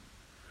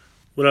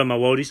What up, my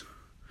woadies?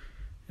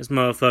 It's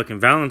motherfucking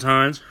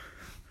Valentine's.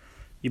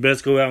 You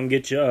best go out and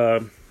get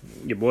your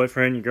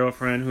boyfriend, your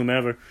girlfriend,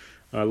 whomever,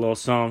 a little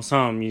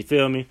something, you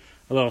feel me?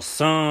 A little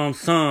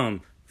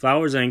something.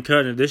 Flowers ain't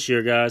cutting it this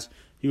year, guys.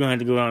 You're gonna have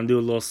to go out and do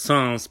a little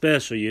something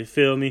special, you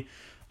feel me?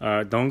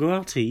 Don't go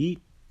out to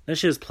eat. That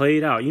shit's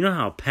played out. You know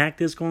how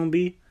packed it's gonna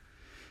be?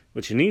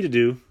 What you need to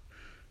do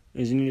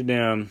is you need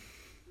to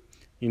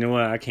you know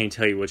what? I can't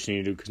tell you what you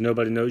need to do because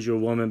nobody knows your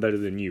woman better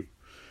than you.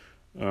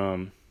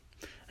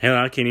 Hell,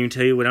 I can't even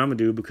tell you what I'm going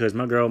to do because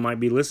my girl might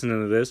be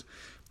listening to this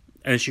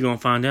and she's going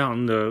to find out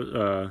and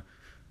the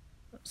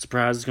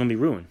surprise is going to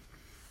be ruined.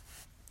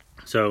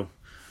 So,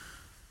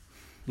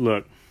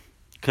 look,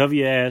 cover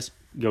your ass,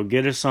 go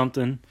get her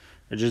something,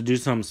 or just do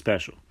something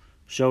special.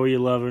 Show her you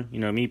love her. You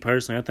know, me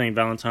personally, I think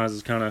Valentine's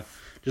is kind of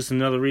just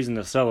another reason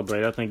to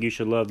celebrate. I think you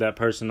should love that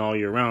person all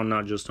year round,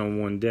 not just on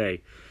one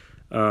day.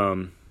 But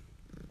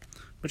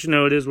you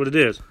know, it is what it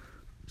is.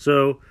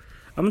 So,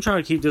 I'm going to try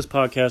to keep this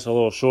podcast a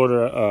little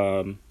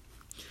shorter,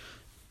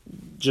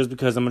 just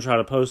because I'm going to try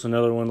to post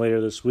another one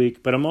later this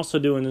week. But I'm also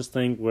doing this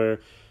thing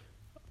where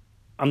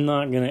I'm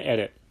not going to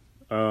edit.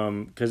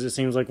 Because it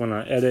seems like when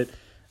I edit,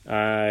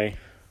 I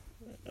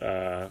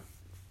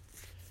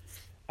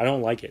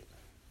don't like it.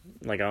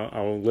 Like,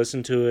 I'll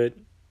listen to it,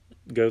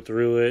 go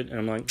through it, and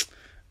I'm like,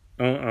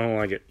 I don't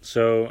like it.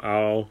 So,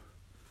 I'll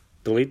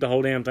delete the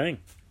whole damn thing.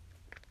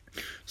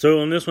 So,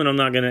 on this one, I'm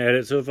not going to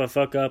edit. So, if I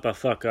fuck up, I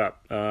fuck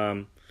up.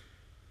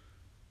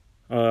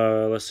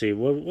 Let's see.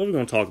 What are we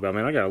going to talk about,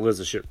 man? I got a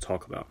list of shit to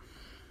talk about.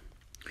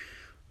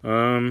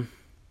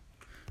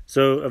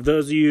 So, of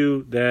those of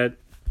you that,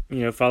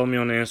 follow me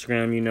on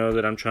Instagram, you know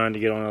that I'm trying to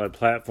get on other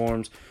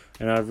platforms.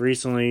 And I've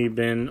recently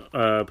been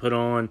put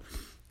on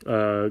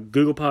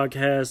Google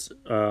Podcasts,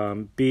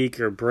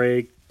 Breaker.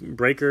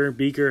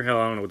 Hell,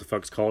 I don't know what the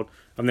fuck's called.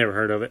 I've never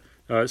heard of it.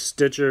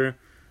 Stitcher,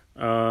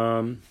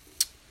 Spotify.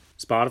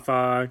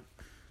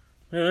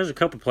 Yeah, there's a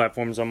couple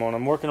platforms I'm on.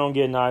 I'm working on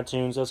getting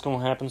iTunes. That's going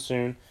to happen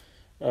soon.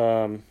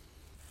 But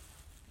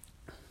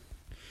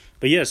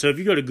yeah, so if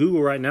you go to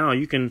Google right now,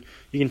 you can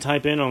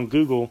type in on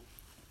Google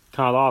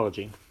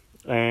Kyleology,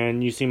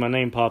 and you see my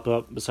name pop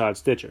up beside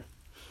Stitcher.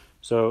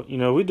 So,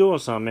 we doing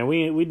something, man.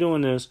 We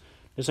doing this.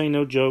 This ain't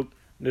no joke.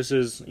 This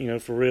is,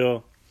 for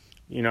real.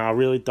 I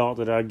really thought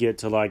that I'd get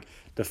to like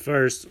the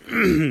first,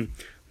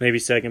 maybe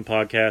second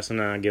podcast, and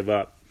then I give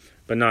up.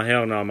 But not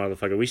hell no,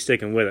 motherfucker. We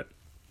sticking with it.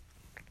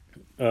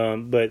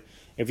 But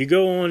if you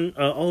go on,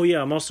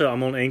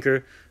 I'm on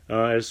Anchor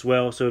as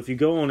well. So if you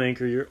go on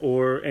Anchor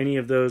or any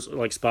of those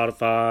like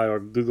Spotify or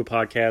Google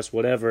Podcasts,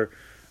 whatever,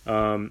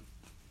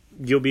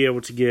 you'll be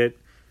able to get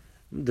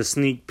the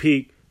sneak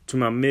peek to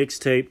my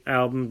mixtape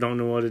album. Don't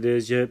know what it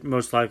is yet.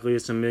 Most likely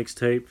it's a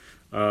mixtape.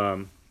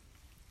 Got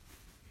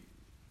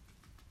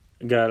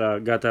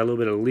that little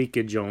bit of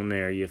leakage on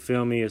there. You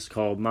feel me? It's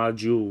called My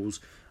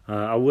Jewels.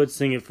 I would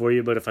sing it for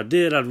you, but if I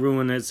did, I'd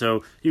ruin it.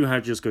 So you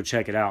have to just go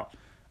check it out.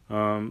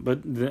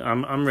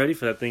 I'm ready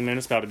for that thing, man.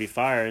 It's about to be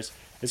fire.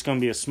 It's going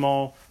to be a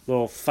small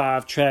little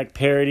 5-track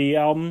parody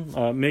album,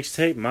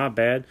 mixtape, my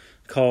bad,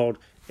 called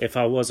If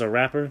I Was a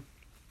Rapper.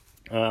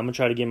 I'm going to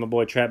try to get my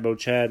boy Trapbo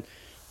Chad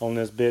on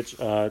this bitch.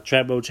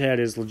 Trapbo Chad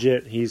is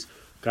legit. He's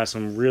got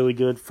some really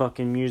good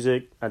fucking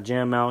music. I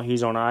jam out.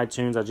 He's on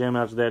iTunes. I jam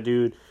out to that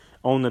dude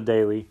on the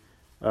daily.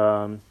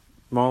 My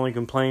only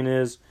complaint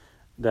is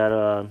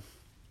that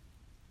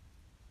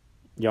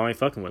y'all ain't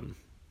fucking with him.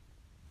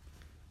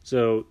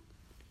 So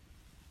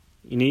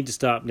you need to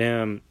stop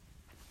doing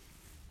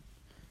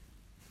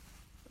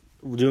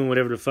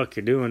whatever the fuck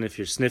you're doing. If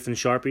you're sniffing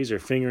Sharpies or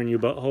fingering your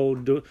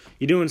butthole,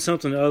 you're doing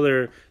something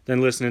other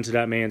than listening to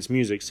that man's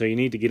music. So you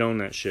need to get on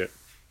that shit.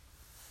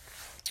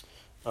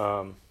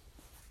 So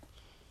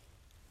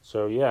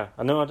yeah,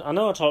 I know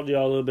I talked to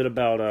y'all a little bit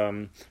about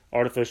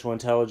artificial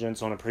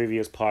intelligence on a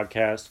previous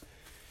podcast,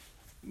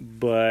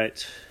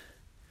 but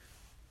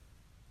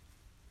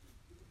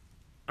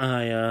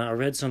I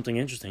read something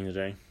interesting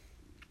today.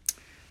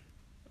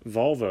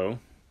 Volvo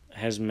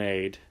has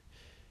made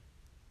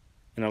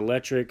an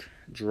electric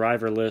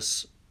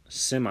driverless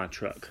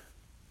semi-truck.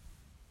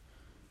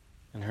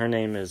 And her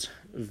name is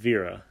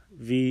Vera.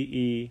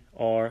 Vera.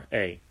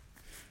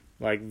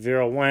 Like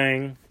Vera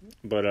Wang,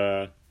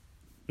 but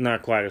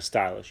not quite as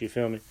stylish. You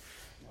feel me?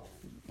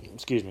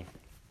 Excuse me.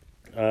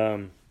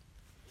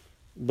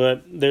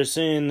 But they're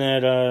saying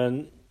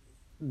that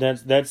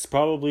that's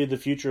probably the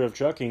future of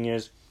trucking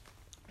is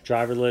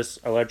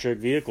driverless electric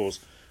vehicles.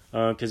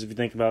 Because if you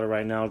think about it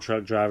right now,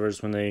 truck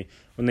drivers, when they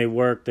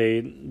work,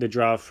 they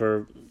drive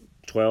for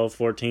 12,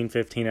 14,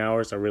 15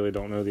 hours. I really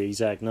don't know the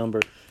exact number.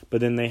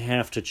 But then they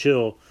have to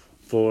chill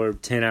for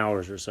 10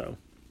 hours or so.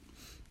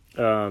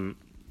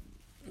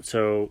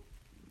 So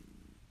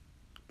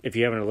if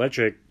you have an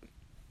electric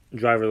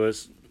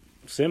driverless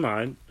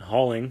semi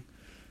hauling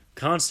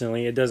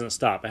constantly, it doesn't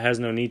stop. It has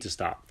no need to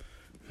stop.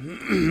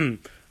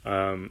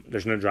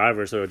 There's no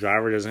driver, so a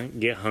driver doesn't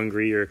get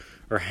hungry or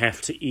have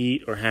to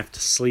eat or have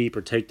to sleep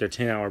or take their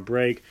 10-hour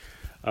break.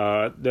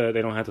 They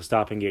don't have to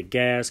stop and get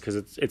gas because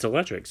it's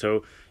electric.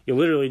 So you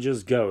literally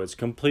just go. It's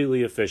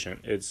completely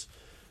efficient. It's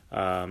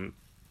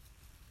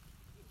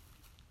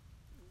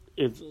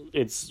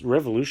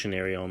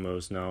revolutionary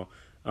almost now.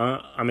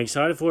 I'm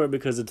excited for it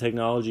because the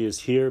technology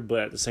is here, but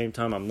at the same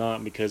time I'm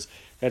not, because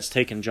that's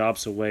taking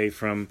jobs away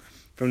from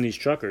these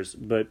truckers.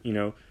 But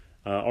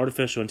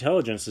artificial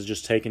intelligence is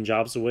just taking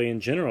jobs away in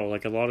general.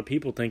 Like, a lot of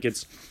people think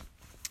it's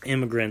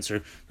immigrants,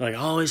 or like,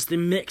 oh, it's the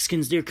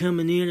Mexicans, they're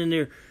coming in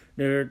and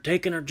they're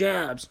taking our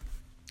jobs.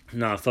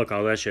 Nah, fuck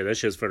all that shit. That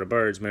shit's for the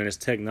birds, man. It's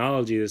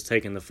technology that's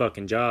taking the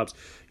fucking jobs.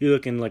 You're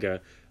looking like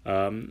a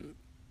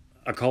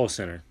call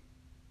center.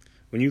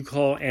 When you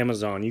call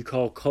Amazon, you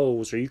call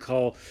Kohl's, or you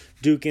call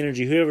Duke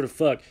Energy, whoever the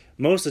fuck,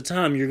 most of the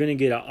time you're going to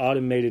get an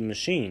automated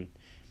machine.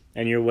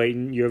 And you're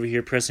waiting, you're over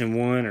here pressing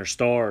 1 or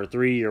star or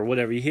 3 or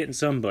whatever. You're hitting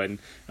some button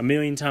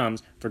 1,000,000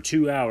 times for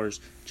 2 hours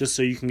just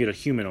so you can get a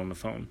human on the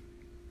phone.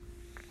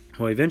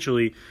 Well,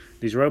 eventually,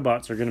 these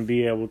robots are going to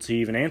be able to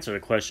even answer the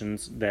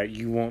questions that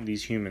you want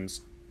these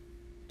humans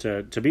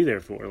to be there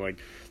for. Like,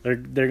 they're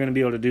going to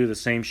be able to do the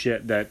same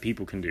shit that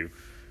people can do.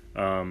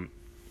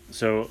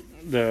 So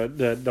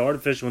the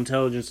artificial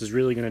intelligence is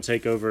really going to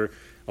take over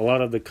a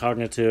lot of the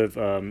cognitive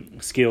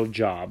skilled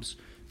jobs.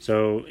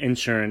 So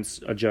insurance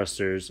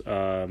adjusters,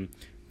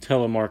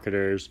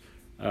 telemarketers,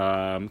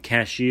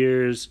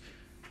 cashiers,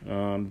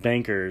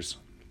 bankers,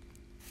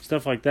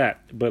 stuff like that.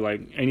 But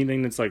like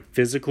anything that's like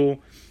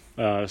physical,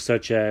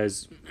 such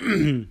as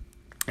an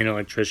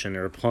electrician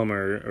or a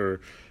plumber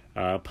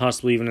or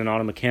possibly even an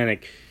auto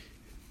mechanic,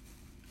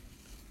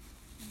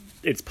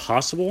 it's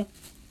possible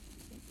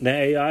that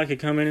AI could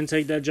come in and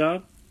take that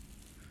job.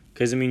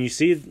 Because, I mean, you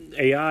see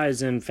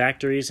AIs in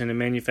factories and in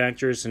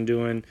manufacturers and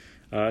doing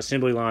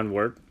assembly line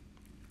work.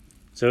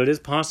 So it is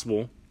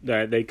possible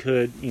that they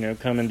could,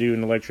 come and do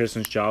an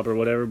electrician's job or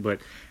whatever,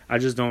 but I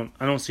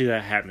don't see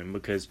that happening,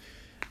 because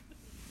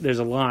there's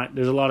a lot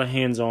of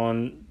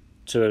hands-on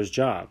to those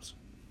jobs.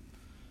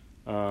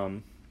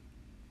 I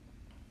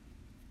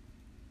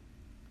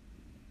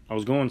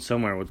was going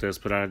somewhere with this,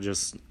 but I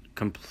just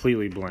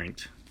completely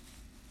blanked.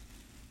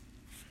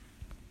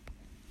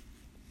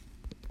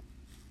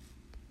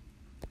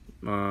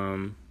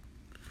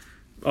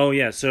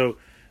 So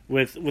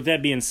with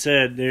that being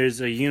said, there's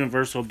a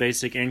universal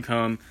basic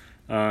income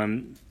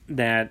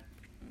that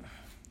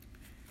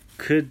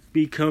could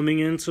be coming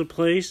into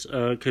place,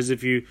 because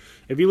if you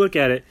look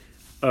at it,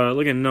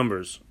 look at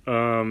numbers,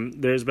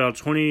 there's about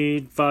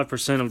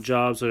 25% of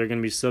jobs that are going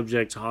to be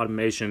subject to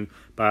automation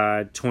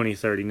by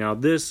 2030. Now, a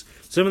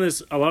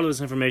lot of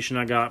this information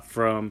I got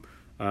from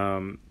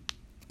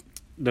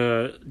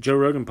the Joe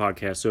Rogan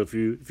podcast. So if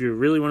you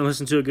really want to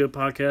listen to a good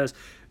podcast,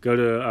 go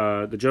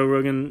to the Joe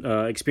Rogan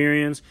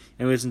Experience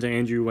and listen to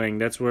Andrew Yang.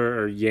 That's where,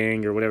 or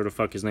Yang, or whatever the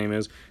fuck his name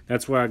is.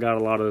 That's where I got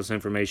a lot of this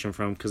information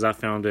from, because I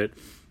found it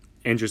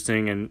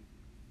interesting, and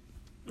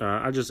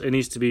it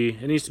needs to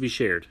be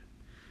shared.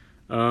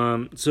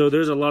 So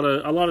there's a lot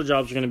of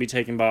jobs are going to be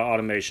taken by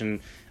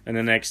automation in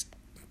the next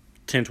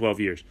 10, 12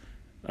 years.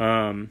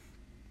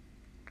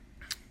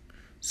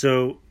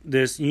 So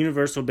this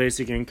universal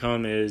basic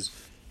income is,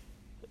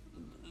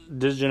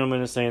 this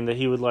gentleman is saying that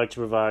he would like to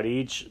provide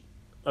each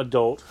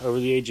adult over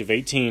the age of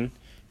 18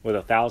 with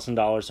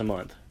 $1,000 a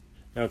month.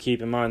 Now,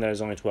 keep in mind that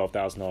is only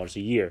 $12,000 a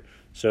year.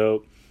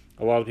 So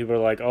a lot of people are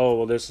like, oh,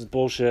 well, this is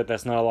bullshit.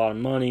 That's not a lot of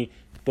money.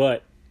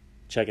 But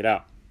check it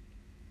out.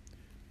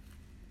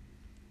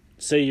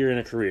 Say you're in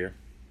a career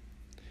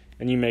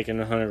and you're making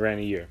 $100,000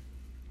 a year,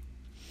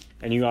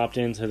 and you opt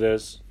into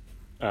this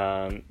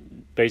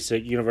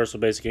universal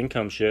basic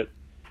income shit.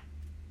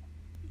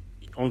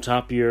 On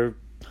top of your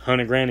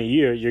 $100,000 a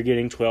year, you're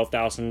getting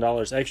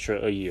 $12,000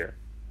 extra a year.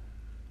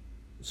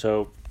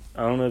 So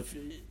I don't know if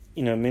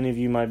many of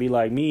you might be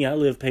like me. I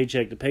live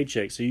paycheck to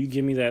paycheck, so you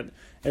give me that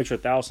extra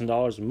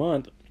 $1,000 a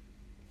month,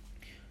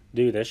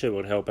 dude. That shit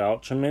would help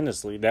out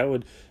tremendously. That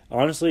would,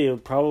 honestly, it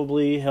would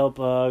probably help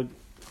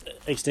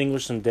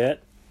extinguish some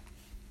debt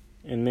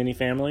in many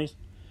families.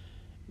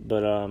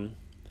 But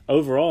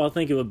overall, I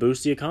think it would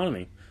boost the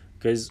economy,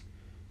 because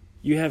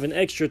you have an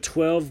extra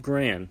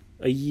 $12,000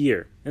 a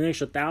year, an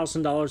extra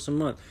 $1,000 a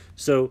month.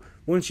 So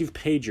once you've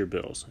paid your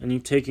bills and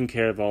you've taken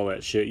care of all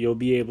that shit, you'll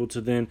be able to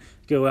then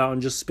go out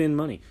and just spend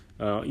money.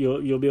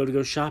 You'll be able to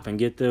go shopping,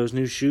 get those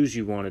new shoes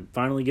you wanted,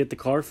 finally get the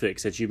car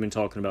fix that you've been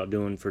talking about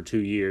doing for 2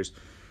 years.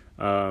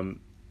 You'll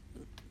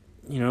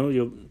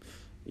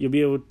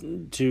be able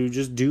to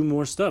just do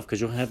more stuff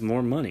because you'll have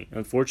more money.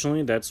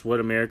 Unfortunately, that's what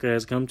America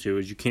has come to,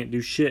 is you can't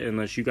do shit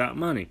unless you got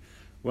money.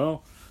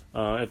 Well,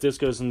 if this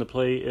goes into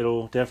play,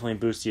 it'll definitely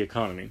boost the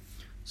economy.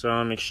 So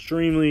I'm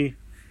extremely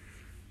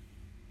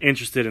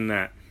interested in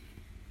that.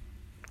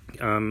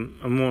 I'm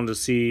wanting to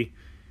see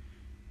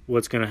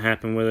what's going to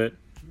happen with it.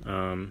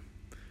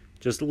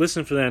 Just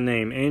listen for that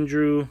name,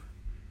 Andrew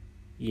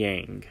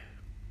Yang.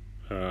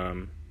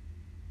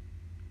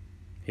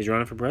 He's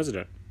running for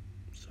president.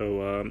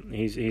 So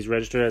he's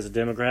registered as a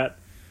Democrat.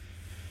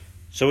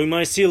 So we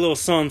might see a little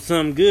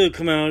something good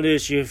come out of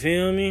this, you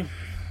feel me?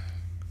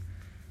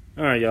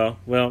 Alright, y'all.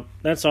 Well,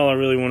 that's all I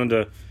really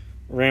wanted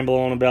ramble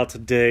on about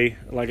today.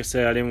 Like I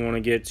said, I didn't want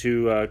to get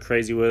too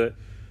crazy with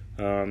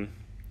it.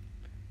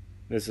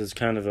 This is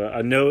kind of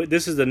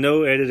this is a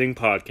no editing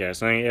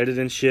podcast. I ain't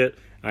editing shit.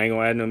 I ain't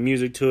gonna add no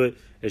music to it.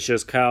 It's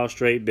just Kyle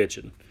straight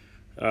bitching.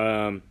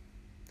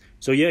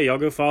 So yeah, y'all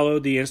go follow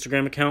the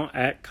Instagram account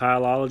at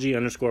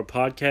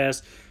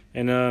Kyleology_podcast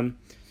and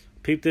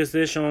peep this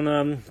dish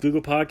on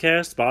Google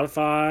Podcasts,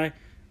 Spotify,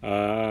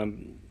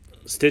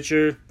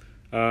 Stitcher.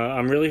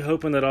 I'm really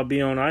hoping that I'll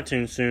be on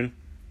iTunes soon,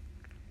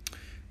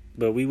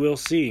 but we will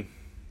see.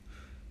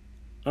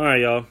 All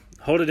right, y'all.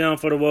 Hold it down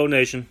for the Woe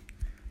Nation.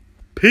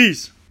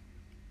 Peace.